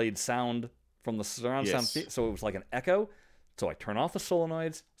delayed sound from the surround sound. So it was like an echo. So I turn off the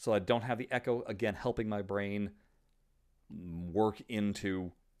solenoids so I don't have the echo, again, helping my brain work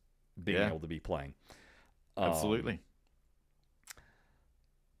into being able to be playing. Absolutely.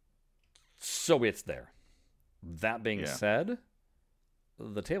 So it's there. That being said,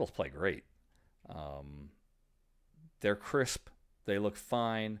 the tables play great. They're crisp. They look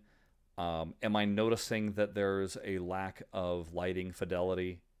fine. Am I noticing that there's a lack of lighting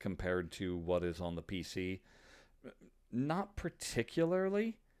fidelity compared to what is on the PC? Not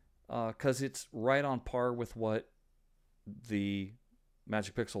particularly, because it's right on par with what the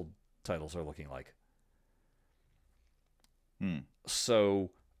Magic Pixel titles are looking like.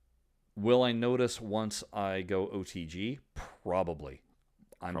 So, will I notice once I go OTG? Probably.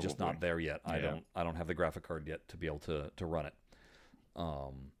 I'm just not there yet. I don't have the graphic card yet to be able to run it.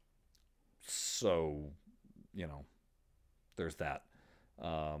 So, there's that.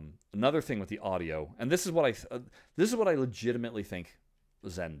 Another thing with the audio, and this is what I legitimately think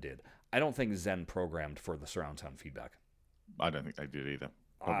Zen did. I don't think Zen programmed for the surround sound feedback. I don't think they did either.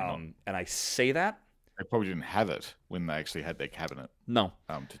 And I say that they probably didn't have it when they actually had their cabinet. No.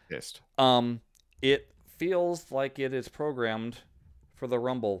 To test. It feels like it is programmed for the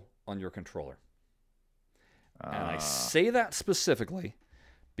rumble on your controller. And I say that specifically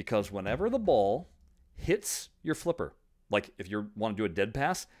because whenever the ball hits your flipper, like if you want to do a dead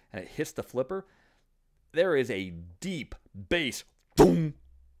pass and it hits the flipper, there is a deep bass boom.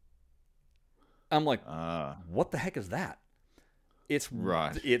 I'm like, what the heck is that? It's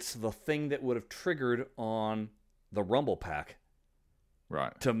It's the thing that would have triggered on the rumble pack,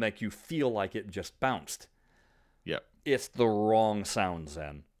 to make you feel like it just bounced. Yep. It's the wrong sound,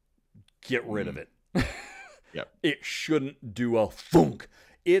 Zen. Get rid of it. Yep. It shouldn't do a thunk.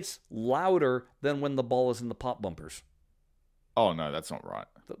 It's louder than when the ball is in the pop bumpers. Oh, no, that's not right.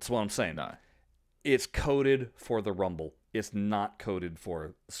 That's what I'm saying. No. It's coded for the rumble. It's not coded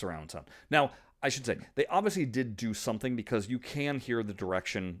for surround sound. Now, I should say, they obviously did do something because you can hear the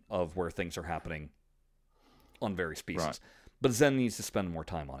direction of where things are happening on various pieces. Right. But Zen needs to spend more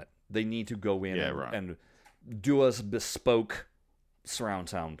time on it. They need to go in right. and do us bespoke surround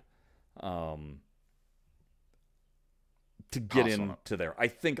sound to get into there. I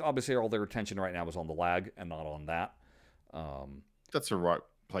think, obviously, all their attention right now is on the lag and not on that. That's the right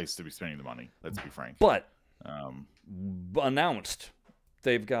place to be spending the money, let's be frank. But announced,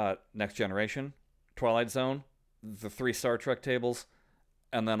 they've got Next Generation, Twilight Zone, the 3 Star Trek tables,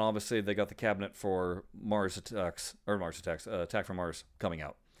 and then obviously they got the cabinet for Attack from Mars coming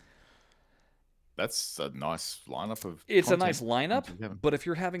out. That's a nice lineup of It's content. a nice lineup, but if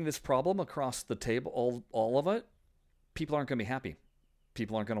you're having this problem across the table, all of it, people aren't going to be happy.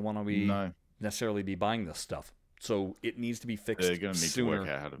 People aren't going to want to necessarily be buying this stuff. So it needs to be fixed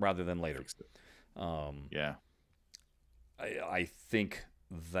sooner rather than later. Yeah. I think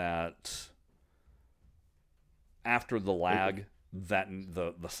that after the lag, that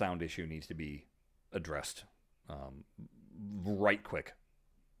the sound issue needs to be addressed right quick.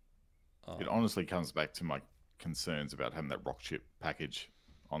 It honestly comes back to my concerns about having that rock chip package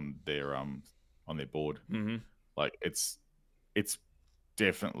on their board. Mm-hmm. Like it's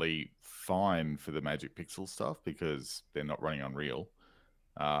definitely fine for the Magic Pixel stuff because they're not running Unreal.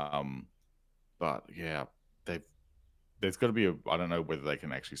 But yeah, there's got to be I don't know whether they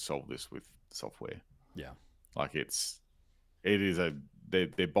can actually solve this with software. Yeah, like they're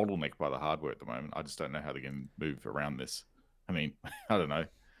bottlenecked by the hardware at the moment. I just don't know how they can move around this. I mean, I don't know.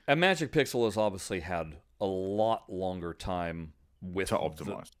 And Magic Pixel has obviously had a lot longer time to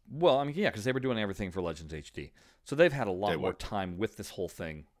optimize. Well, I mean, yeah, because they were doing everything for Legends HD, so they've had a lot more time with this whole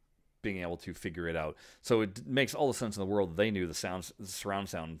thing, being able to figure it out. So it makes all the sense in the world. They knew the surround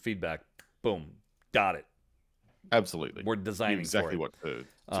sound feedback. Boom, got it. Absolutely, we're designing exactly for it. what to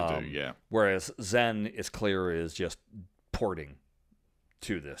do. Yeah. Whereas Zen is clear is just porting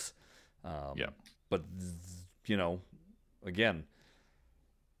to this. Yeah. But again,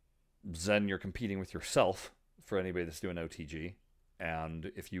 Zen, you're competing with yourself for anybody that's doing OTG.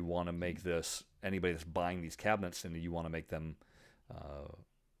 And if you want to make this, anybody that's buying these cabinets and you want to make them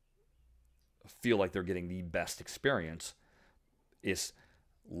feel like they're getting the best experience, it's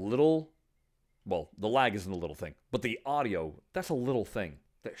little, well, the lag isn't a little thing, but the audio, that's a little thing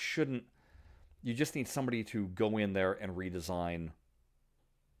that shouldn't, you just need somebody to go in there and redesign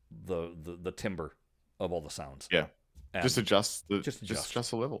the timbre of all the sounds. Yeah. And just adjust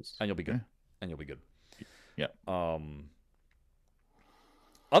the levels. And you'll be good. Yeah. And you'll be good. Yeah.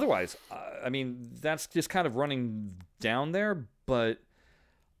 Otherwise, I mean, that's just kind of running down there, but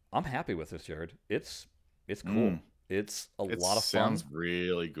I'm happy with this, Jared. It's cool. It's a lot of fun. It sounds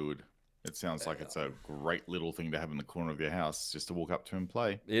really good. It sounds like it's a great little thing to have in the corner of your house just to walk up to and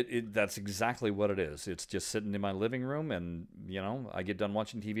play. That's exactly what it is. It's just sitting in my living room and, I get done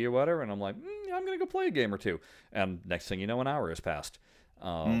watching TV or whatever, and I'm like, I'm going to go play a game or two. And next thing you know, an hour has passed.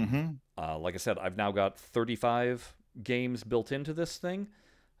 Like I said, I've now got 35 games built into this thing.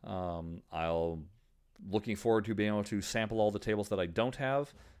 Looking forward to being able to sample all the tables that I don't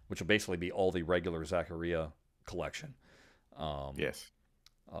have, which will basically be all the regular Zaccaria collection. Yes.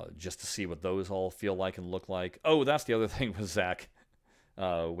 Just to see what those all feel like and look like. Oh, that's the other thing with Zach,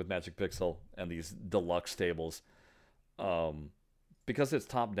 with Magic Pixel and these deluxe tables. Because it's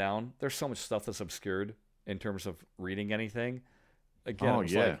top down, there's so much stuff that's obscured in terms of reading anything. Again,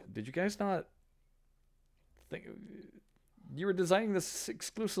 like, did you guys not think you were designing this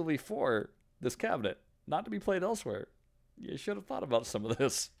exclusively for this cabinet, not to be played elsewhere? You should have thought about some of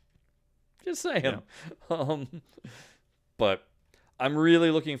this. Just saying. Yeah. But I'm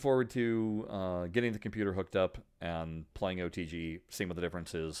really looking forward to getting the computer hooked up and playing OTG, seeing what the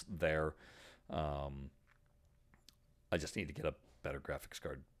difference is there. I just need to get a better graphics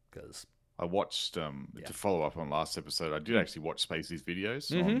card because I watched to follow up on last episode. I did actually watch Spacey's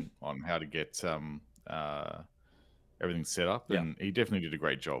videos on how to get everything set up, and he definitely did a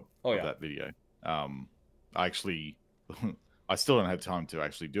great job of that video. I actually, I still don't have time to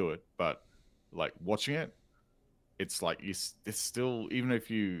actually do it, but like watching it, it's like it's still, even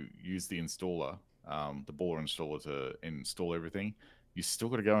if you use the installer, the baller installer to install everything, you still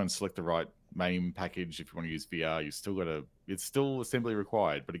got to go and select the right MAME package. If you want to use VR, you still got to. It's still assembly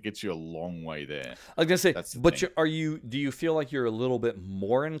required, but it gets you a long way there. I was gonna say, but do you feel like you're a little bit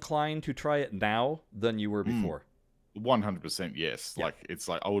more inclined to try it now than you were before? 100% yes. Yeah. Like, it's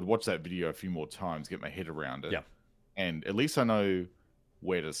like I would watch that video a few more times, get my head around it. Yeah. And at least I know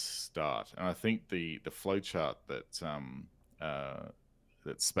where to start. And I think the flowchart that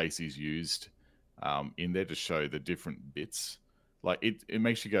that Spacey's used in there to show the different bits, like it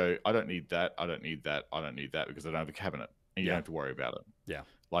makes you go, I don't need that, I don't need that, I don't need that, because I don't have a cabinet, and you don't have to worry about it. Yeah.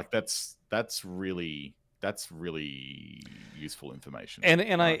 Like that's really useful information. And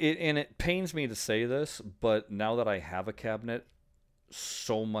it pains me to say this, but now that I have a cabinet,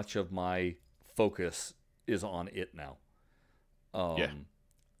 so much of my focus is on it now.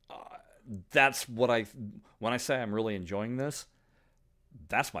 That's what when I say I'm really enjoying this,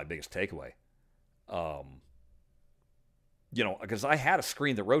 that's my biggest takeaway. Because I had a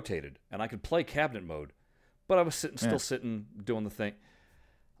screen that rotated and I could play cabinet mode, but I was still sitting doing the thing.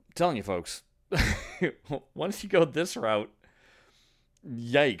 I'm telling you, folks, once you go this route,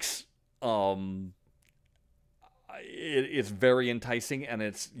 yikes. It's very enticing,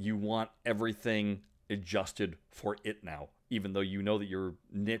 and you want everything adjusted for it now, even though you know that your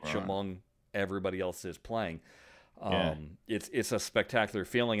niche among everybody else is playing. It's a spectacular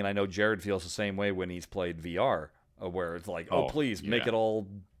feeling, and I know Jared feels the same way when he's played VR, where it's like, please make it all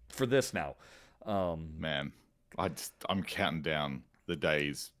for this now. Man, I'm counting down the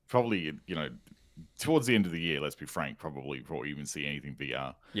days. Probably, towards the end of the year, let's be frank, probably before we even see anything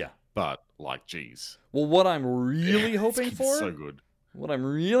VR. Yeah. But, like, geez. Well, what I'm really hoping for... so good. What I'm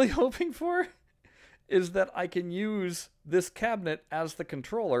really hoping for is that I can use this cabinet as the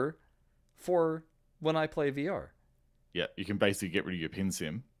controller for when I play VR. Yeah, you can basically get rid of your pin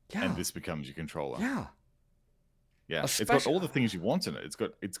sim, and this becomes your controller. Yeah. Yeah, it's got all the things you want in it.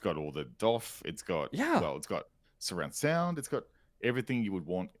 It's got all the DOF. It's got it's got surround sound. It's got everything you would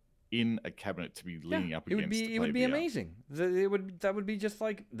want in a cabinet to be leaning up against. It would be amazing. That would be just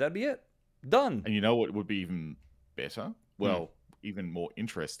like, that'd be it. Done. And you know what would be even better? Well, even more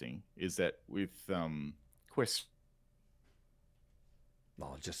interesting is that with Quest.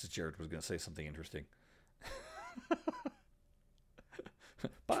 Oh, just as Jared was going to say something interesting.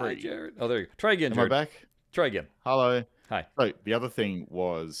 Bye, Jared. Oh, there you go. Try again, Jared. Am I back? Try again. Hello. Hi. So the other thing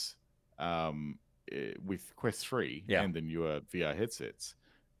was with Quest 3 and the newer VR headsets,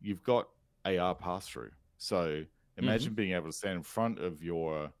 you've got AR pass-through. So imagine being able to stand in front of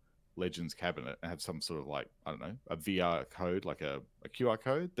your Legends cabinet and have some sort of, like, I don't know, a VR code, like a QR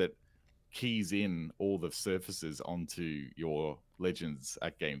code that keys in all the surfaces onto your Legends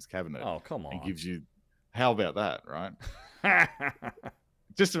AtGames cabinet. Oh, come on. And gives you... How about that, right?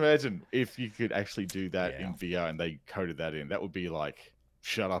 Just imagine if you could actually do that in VR and they coded that in. That would be like,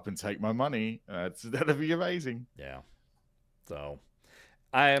 shut up and take my money. That'd be amazing. Yeah. So,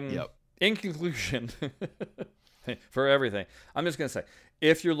 in conclusion, for everything, I'm just going to say,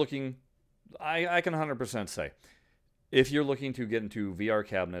 if you're looking, I can 100% say, if you're looking to get into VR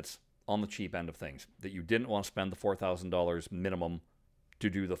cabinets on the cheap end of things, that you didn't want to spend the $4,000 minimum to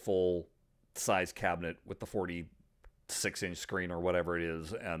do the full size cabinet with the 46-inch screen or whatever it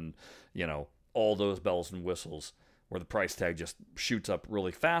is, and all those bells and whistles, where the price tag just shoots up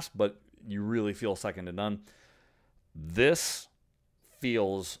really fast, but you really feel second to none. This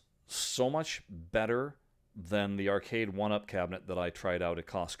feels so much better than the arcade one-up cabinet that I tried out at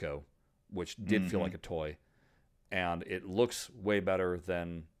Costco, which did feel like a toy, and it looks way better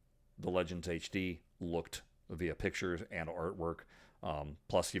than the Legends HD looked via pictures and artwork.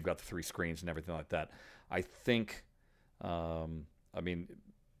 Plus, you've got the 3 screens and everything like that. I think, in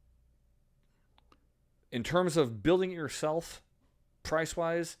terms of building it yourself,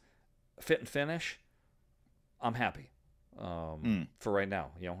 price-wise, fit and finish, I'm happy for right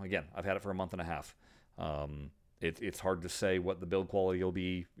now. Again, I've had it for a month and a half. It's hard to say what the build quality will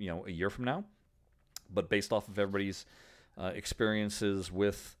be, a year from now. But based off of everybody's experiences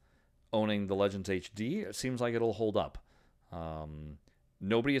with owning the Legends HD, it seems like it'll hold up.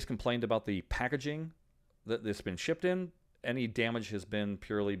 Nobody has complained about the packaging that it's been shipped in. Any damage has been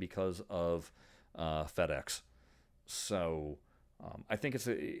purely because of FedEx. So I think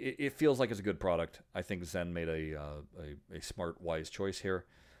it feels like it's a good product. I think Zen made a smart, wise choice here.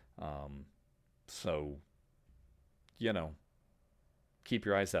 So, keep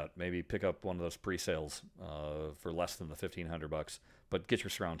your eyes out. Maybe pick up one of those pre-sales for less than the $1,500, but get your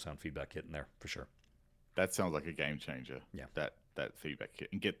surround sound feedback kit in there for sure. That sounds like a game changer. Yeah, that feedback kit,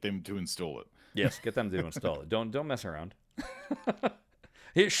 and get them to install it. Yes, get them to install it. Don't mess around.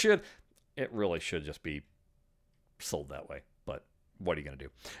 It really should just be sold that way. But what are you going to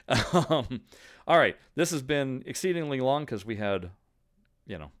do? All right, this has been exceedingly long because we had,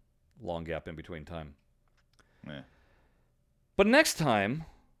 long gap in between time. Yeah. But next time,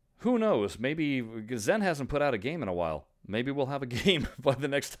 Who knows? Maybe Zen hasn't put out a game in a while. Maybe we'll have a game by the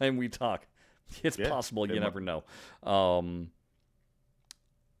next time we talk. It's possible. You never know.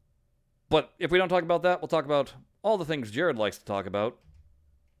 But if we don't talk about that, we'll talk about all the things Jared likes to talk about.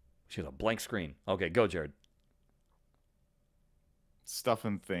 She had a blank screen. Okay, go, Jared. Stuff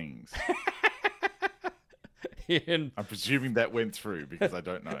and things. I'm presuming that went through because I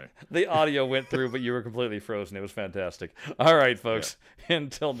don't know. The audio went through, but you were completely frozen. It was fantastic. All right, folks.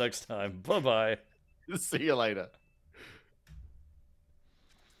 Until next time. Bye-bye. See you later.